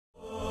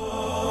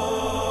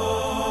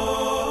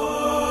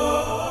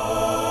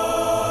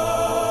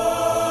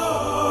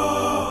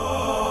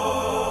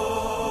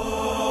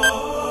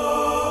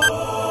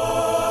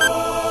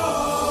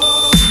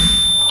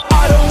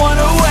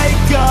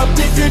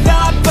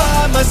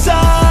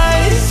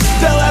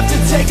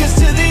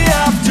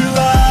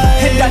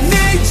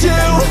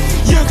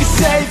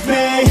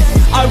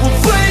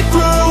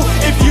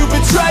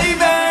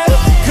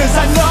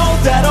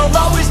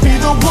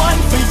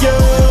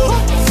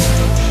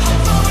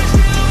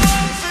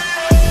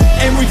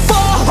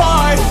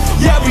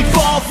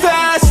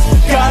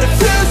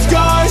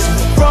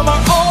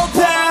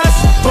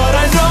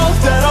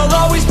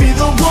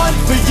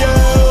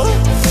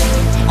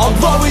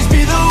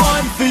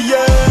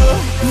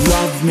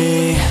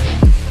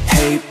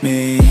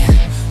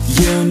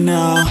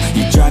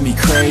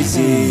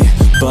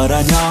But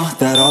I know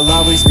that I'll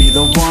always be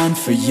the one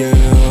for you.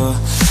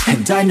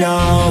 And I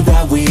know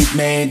that we've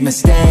made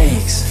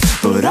mistakes,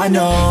 but I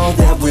know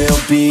that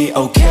we'll be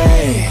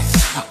okay.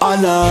 Our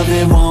love,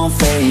 it won't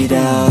fade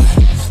out.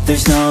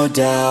 There's no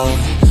doubt,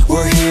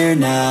 we're here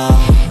now.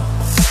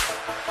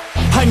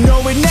 I know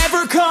it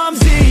never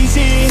comes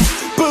easy.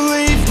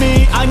 Believe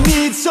me, I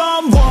need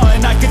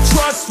someone I can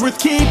trust, worth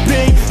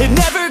keeping. It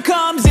never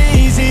comes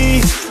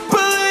easy.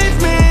 Believe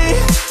me,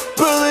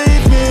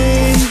 believe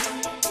me.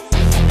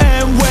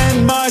 And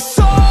when my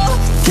soul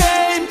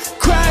came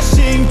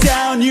crashing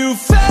down, you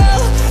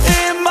fell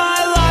in my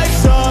life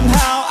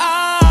somehow.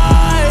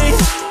 I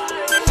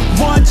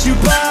want you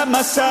by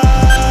my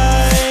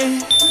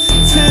side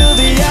till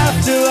the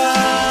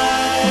afterlife.